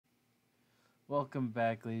Welcome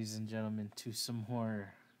back, ladies and gentlemen, to some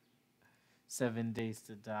more 7 Days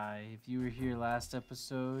to Die. If you were here last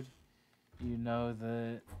episode, you know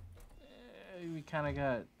that we kind of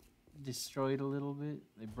got destroyed a little bit.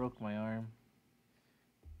 They broke my arm.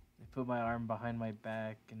 They put my arm behind my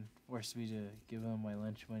back and forced me to give them my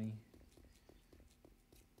lunch money.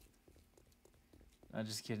 I'm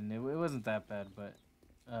just kidding. It wasn't that bad, but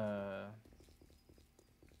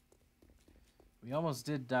we almost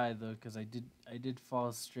did die though, because I did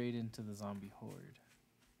fall straight into the zombie horde.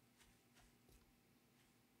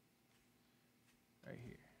 Right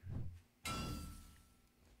here.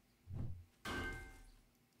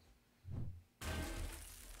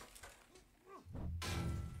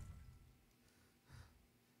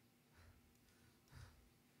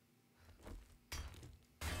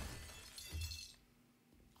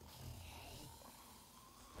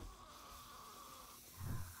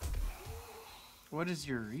 What is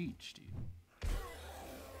your reach, dude?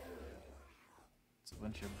 It's a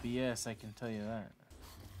bunch of BS, I can tell you that.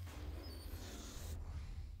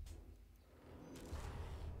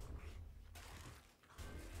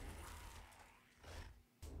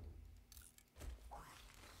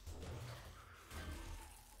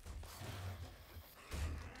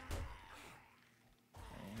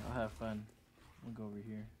 Okay, I'll have fun. We'll go over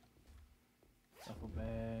here. Duffel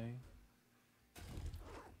bag.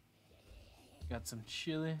 Got some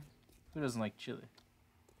chili. Who doesn't like chili?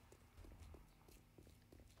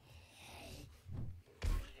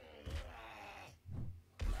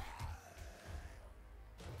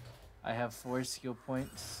 I have 4 skill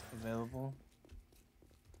points available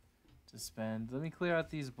to spend. Let me clear out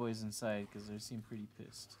these boys inside because they seem pretty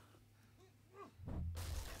pissed.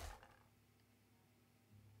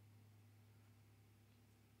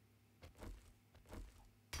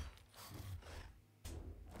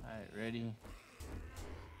 Alright, ready?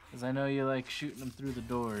 Because I know you like shooting them through the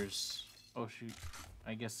doors. Oh shoot.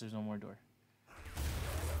 I guess there's no more door.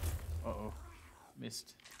 Uh-oh.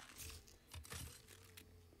 Missed.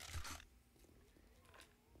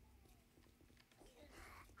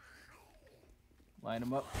 Line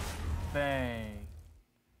them up. Bang.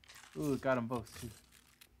 Ooh, got them both too.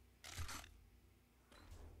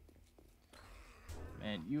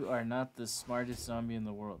 Man, you are not the smartest zombie in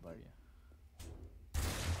the world, are you?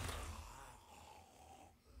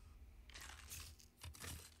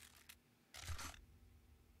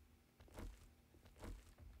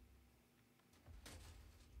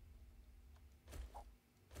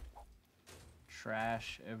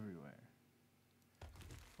 Trash everywhere.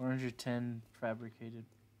 410 fabricated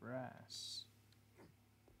brass.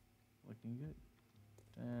 Looking good.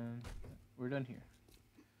 And we're done here.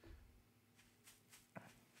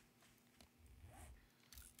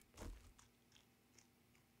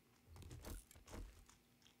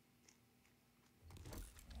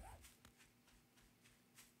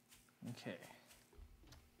 Okay.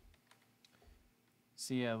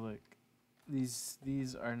 So yeah, look.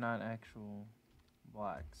 These are not actual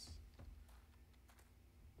blocks.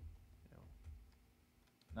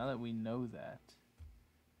 Now that we know that,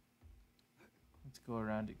 let's go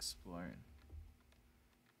around exploring.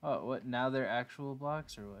 Oh, what? Now they're actual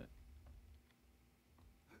blocks or what?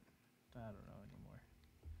 I don't know anymore.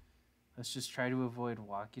 Let's just try to avoid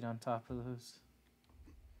walking on top of those.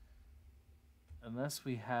 Unless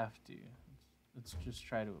we have to. Let's just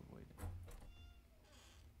try to avoid it.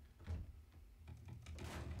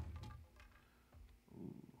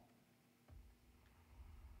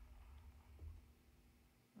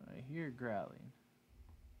 I hear growling.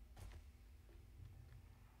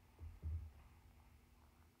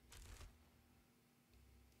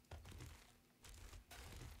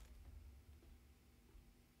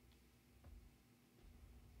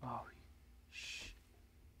 Oh, shh.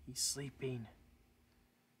 He's sleeping.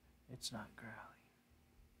 It's not growling.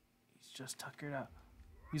 He's just tuckered up.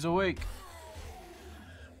 He's awake.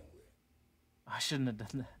 I shouldn't have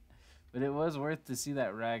done that. But it was worth to see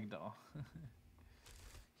that ragdoll.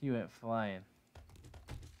 He went flying.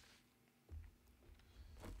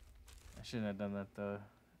 I shouldn't have done that though.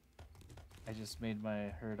 I just made my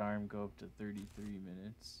hurt arm go up to 33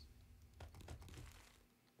 minutes.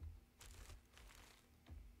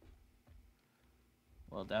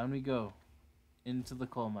 Well, down we go. Into the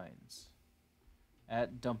coal mines.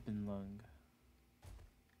 At Dumpenlung.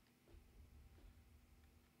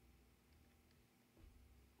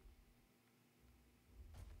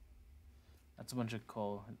 That's a bunch of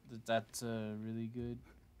coal. That's really good.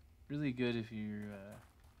 Really good if you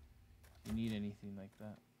need anything like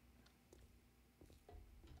that.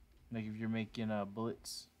 Like if you're making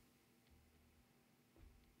bullets.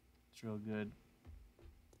 It's real good.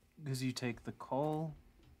 Because you take the coal,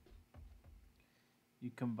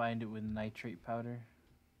 you combined it with nitrate powder.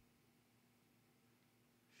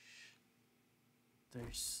 Shh. They're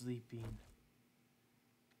sleeping.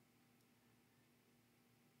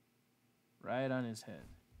 Right on his head.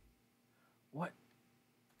 What?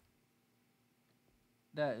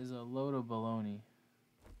 That is a load of baloney.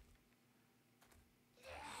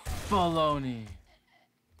 Baloney!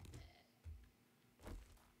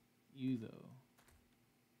 You, though.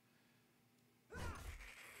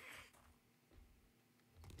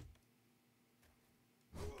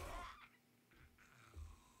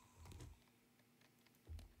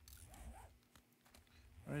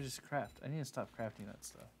 Or I just craft. I need to stop crafting that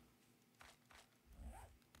stuff.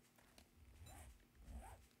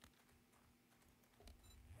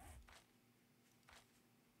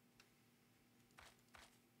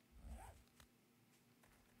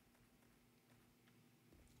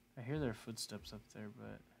 I hear their footsteps up there,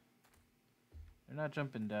 but they're not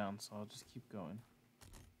jumping down, so I'll just keep going.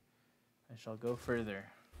 I shall go further.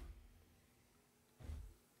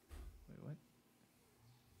 Wait, what?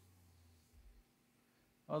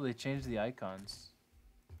 Oh, they changed the icons.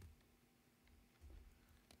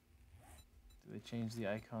 Do they change the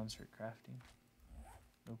icons for crafting?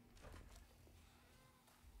 Nope.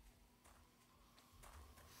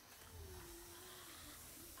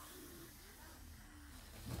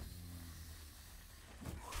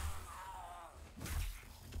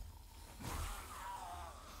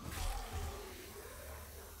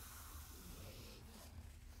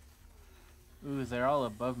 Ooh, they're all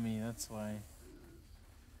above me, that's why.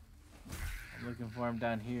 I'm looking for them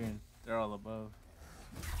down here and they're all above.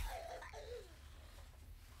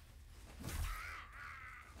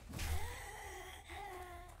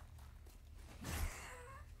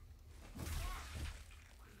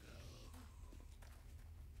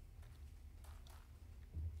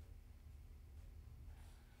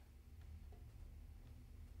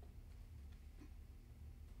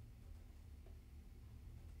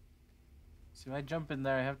 See, if I jump in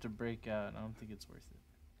there, I have to break out, and I don't think it's worth it.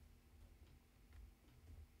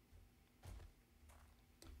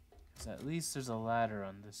 Because at least there's a ladder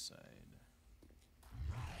on this side.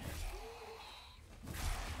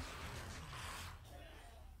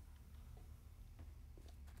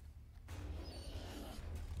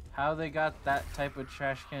 How they got that type of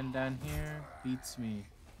trash can down here beats me.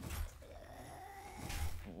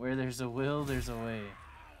 Where there's a will, there's a way.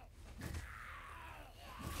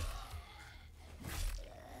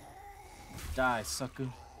 Die, sucker.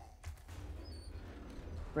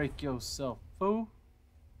 Break yourself, fool.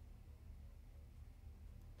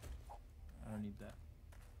 I don't need that.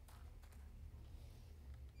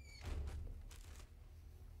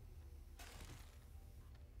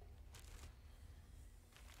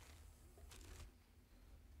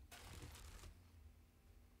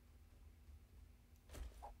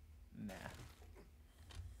 Nah.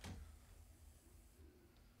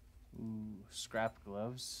 Ooh, scrap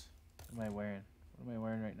gloves. What am I wearing? What am I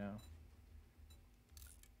wearing right now?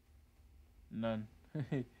 None.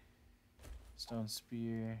 Stone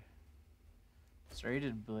spear.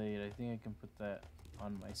 Serrated blade. I think I can put that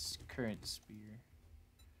on my current spear.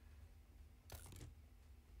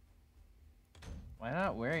 Am I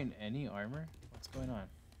not wearing any armor? What's going on?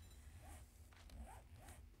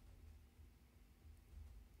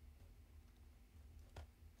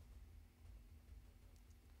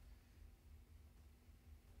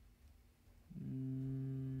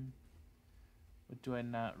 What do I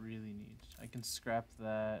not really need? I can scrap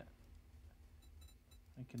that.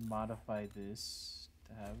 I can modify this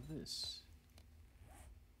to have this.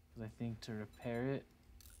 Because I think to repair it,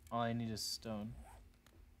 all I need is stone.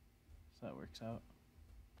 So that works out.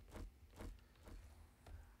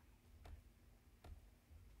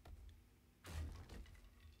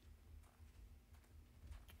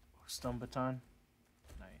 Stone baton.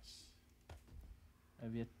 Nice.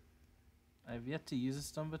 I've yet to use a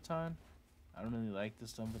stone baton. I don't really like the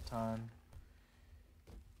stone baton.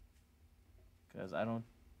 Because I don't...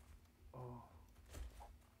 Oh.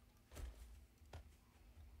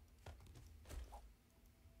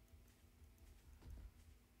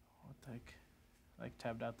 What the heck? I like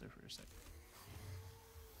tabbed out there for a second.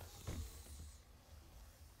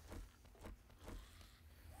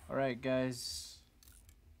 Alright, guys.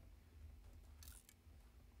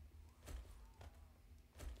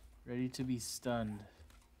 Ready to be stunned.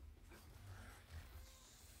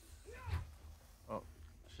 Oh,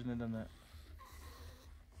 shouldn't have done that.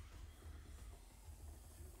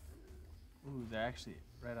 Ooh, they're actually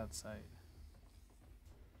right outside.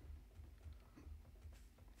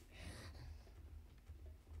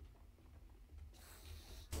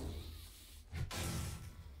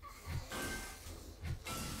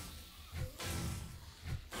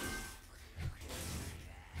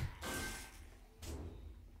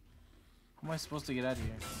 am I supposed to get out of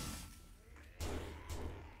here?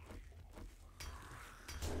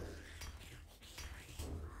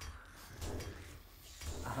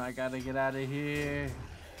 I gotta get out of here.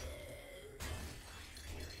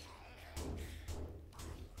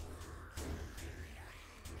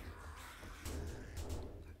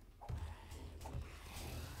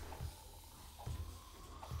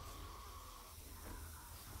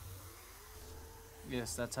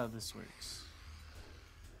 Yes, that's how this works.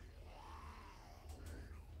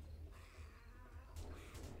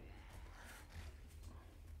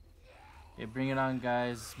 Okay, bring it on,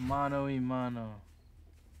 guys. Mano y mano.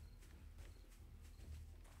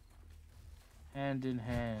 Hand in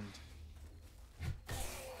hand.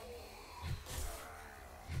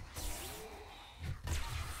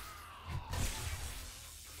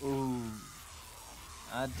 Ooh.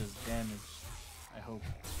 That does damage, I hope.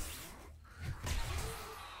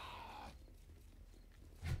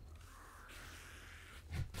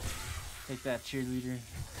 Take that, cheerleader.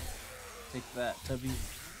 Take that, Tubby.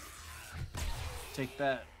 Take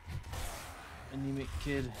that, anemic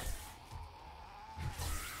kid.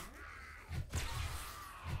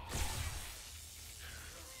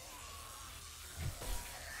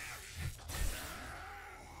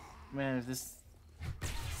 Man, if this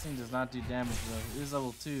thing does not do damage though. It is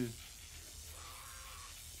level 2.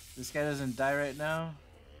 This guy doesn't die right now,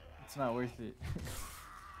 it's not worth it.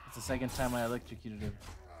 It's the second time I electrocuted him.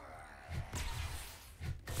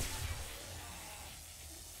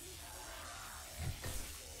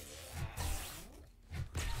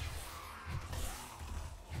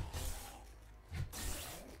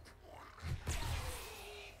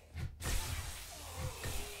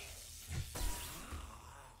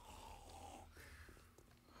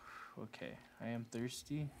 Okay, I am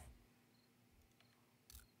thirsty.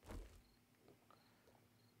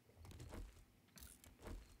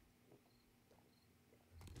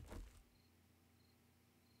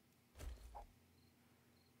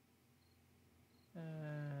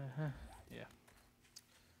 Yeah.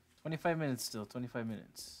 25 minutes still, 25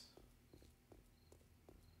 minutes.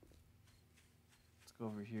 Let's go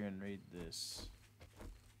over here and raid this.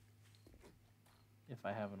 If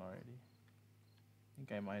I haven't already. I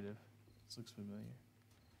think I might have. This looks familiar.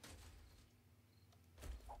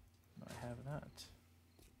 No, I have not.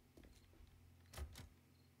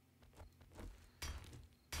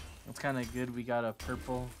 It's kind of good. We got a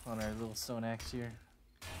purple on our little stone axe here.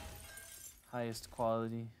 Highest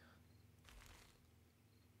quality.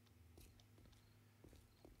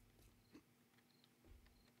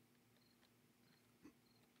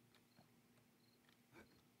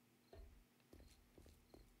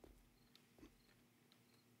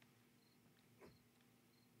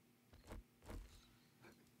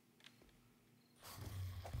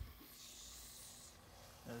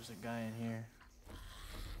 There's a guy in here.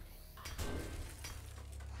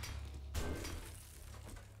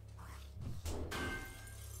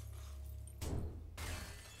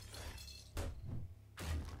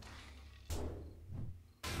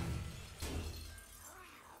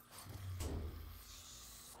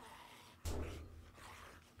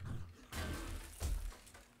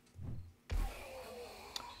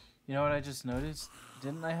 You know what I just noticed?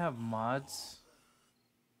 Didn't I have mods?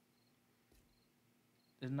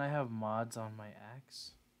 Didn't I have mods on my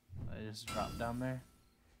axe? I just dropped down there.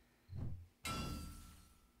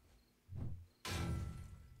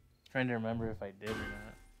 Trying to remember if I did or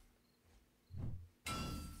not.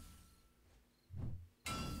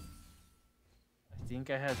 I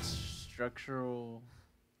think I had structural...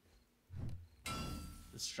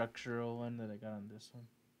 The structural one that I got on this one.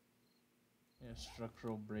 Yeah,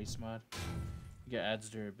 structural brace mod. You get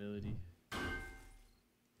adds durability.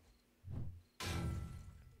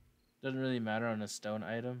 Doesn't really matter on a stone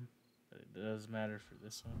item, but it does matter for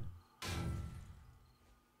this one.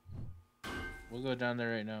 We'll go down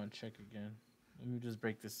there right now and check again. Let me just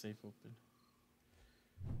break this safe open.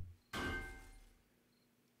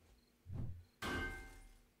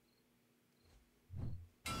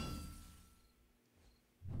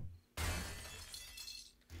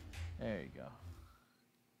 There you go.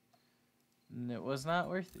 And it was not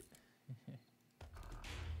worth it.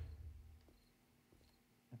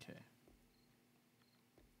 Okay.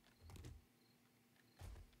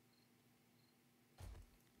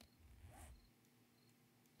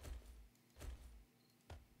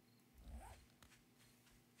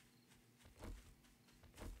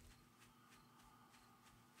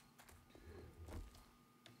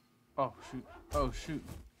 Oh shoot. Oh shoot.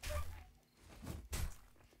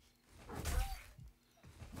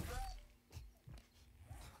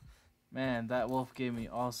 Man, that wolf gave me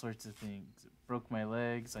all sorts of things. It broke my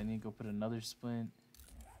legs. I need to go put another splint.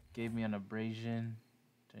 Gave me an abrasion.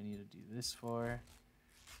 Which I need to do this for.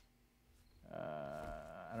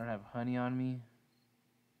 I don't have honey on me.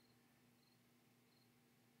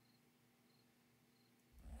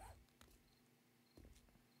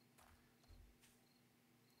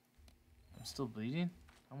 I'm still bleeding?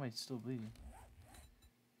 How am I still bleeding?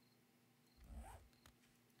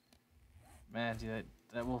 Man, dude,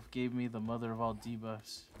 that wolf gave me the mother of all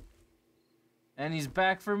debuffs. And he's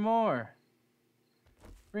back for more!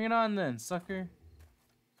 Bring it on then, sucker.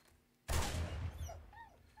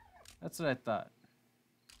 That's what I thought.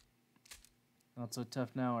 Not so tough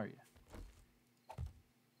now, are you?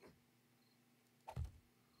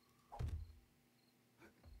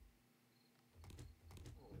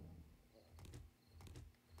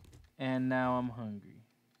 And now I'm hungry.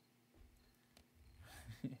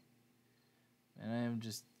 And I am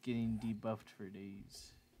just getting debuffed for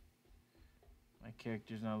days. My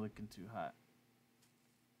character's not looking too hot.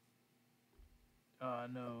 Oh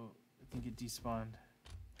no, I think it despawned.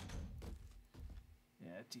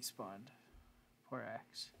 Yeah, it despawned. Poor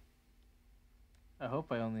axe. I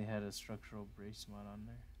hope I only had a structural brace mod on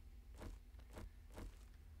there.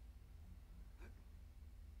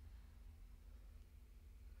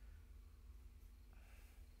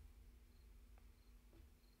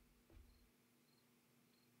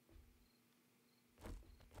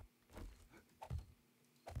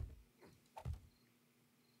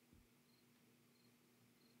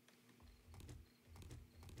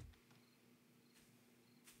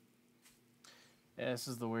 Yeah, this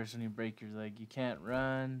is the worst when you break your leg. You can't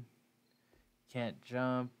run, can't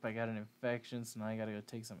jump. I got an infection, so now I gotta go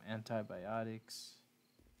take some antibiotics.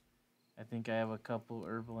 I think I have a couple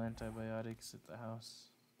herbal antibiotics at the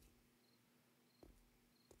house.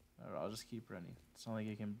 Or I'll just keep running. It's not like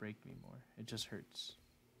it can break me more. It just hurts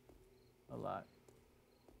a lot.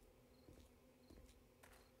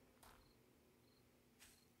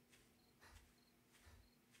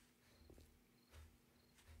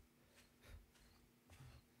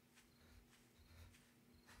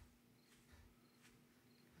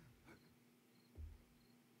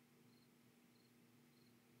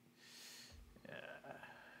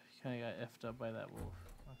 Kind of got effed up by that wolf.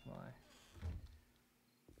 Not gonna lie.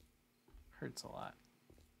 Hurts a lot.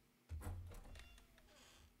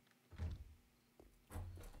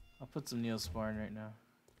 I'll put some Neosporin right now.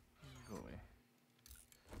 Go away.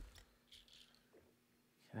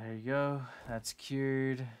 There you go. That's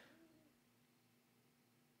cured.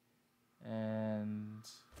 And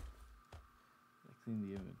I clean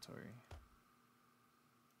the inventory.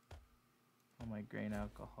 All my grain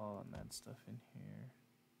alcohol and that stuff in here.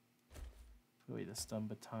 Put away the stun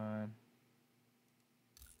baton.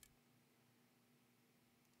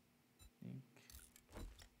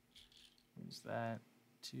 Use that.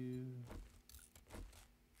 2. Use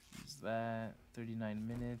that. 39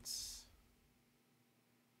 minutes.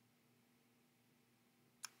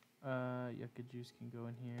 Yucca juice can go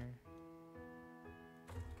in here.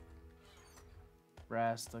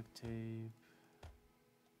 Brass duct tape.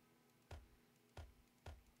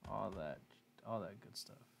 All that good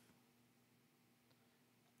stuff.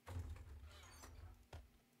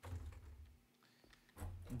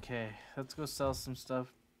 Okay, let's go sell some stuff.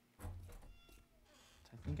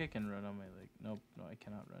 I think I can run on my leg. Nope, no, I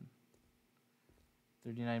cannot run.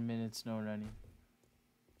 39 minutes, no running.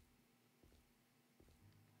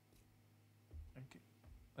 Okay,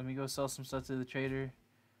 let me go sell some stuff to the trader.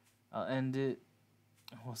 I'll end it.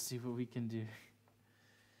 We'll see what we can do.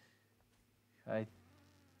 I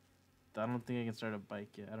don't think I can start a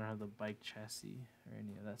bike yet. I don't have the bike chassis or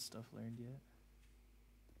any of that stuff learned yet.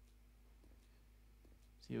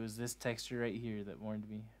 See, it was this texture right here that warned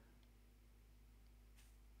me.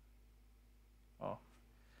 Oh,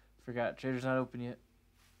 forgot. Trader's not open yet.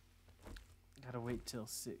 Gotta wait till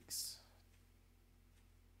 6.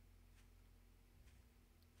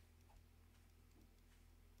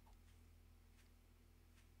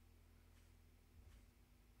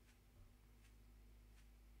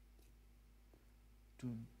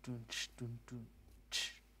 Dun dun ch dun dun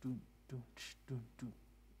ch dun dun ch dun dun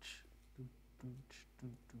ch dun dun ch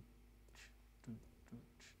dun dun ch dun dun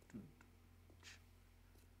ch dun dun ch.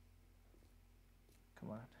 Come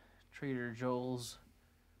on, Trader Joel's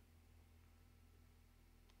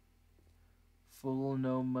full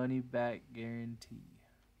no money back guarantee.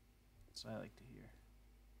 That's what I like to hear.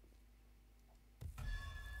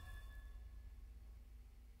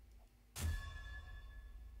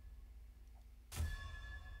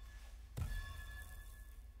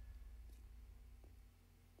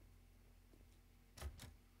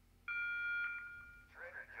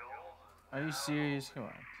 Are you serious? Come on.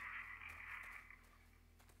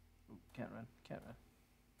 Ooh, can't run. Can't run.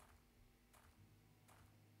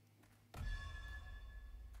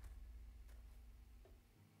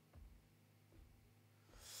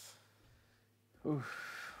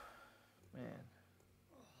 Oof. Man.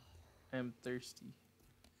 I'm thirsty.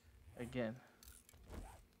 Again.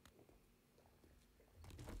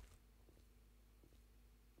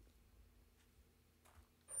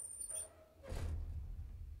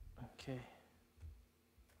 Okay.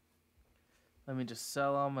 Let me just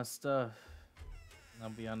sell all my stuff. And I'll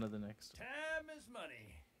be on to the next one. Time is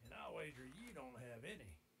money, and I'll wager you don't have any.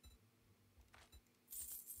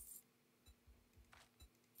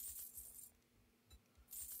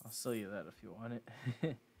 I'll sell you that if you want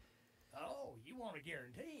it. Oh, you want a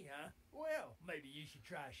guarantee, huh? Well, maybe you should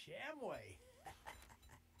try Shamway.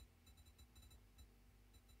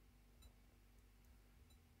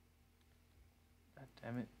 God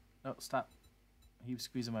damn it. No, stop. I keep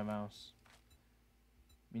squeezing my mouse.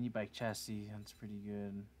 Mini bike chassis, that's pretty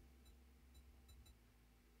good.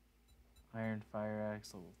 Iron fire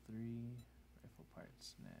axe, level 3. Rifle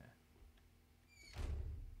parts, nah.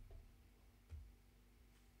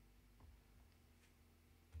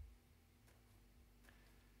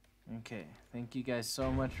 Okay, thank you guys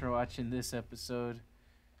so much for watching this episode.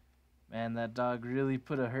 Man, that dog really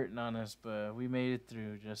put a hurting on us, but we made it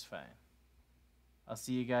through just fine. I'll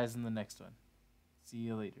see you guys in the next one. See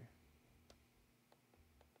you later.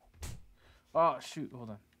 Oh, shoot,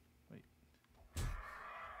 hold on. Wait.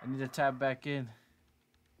 I need to tab back in.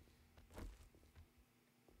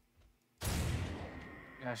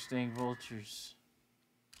 Gosh dang vultures.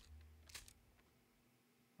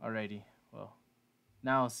 Alrighty, well.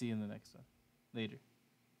 Now I'll see you in the next one. Later.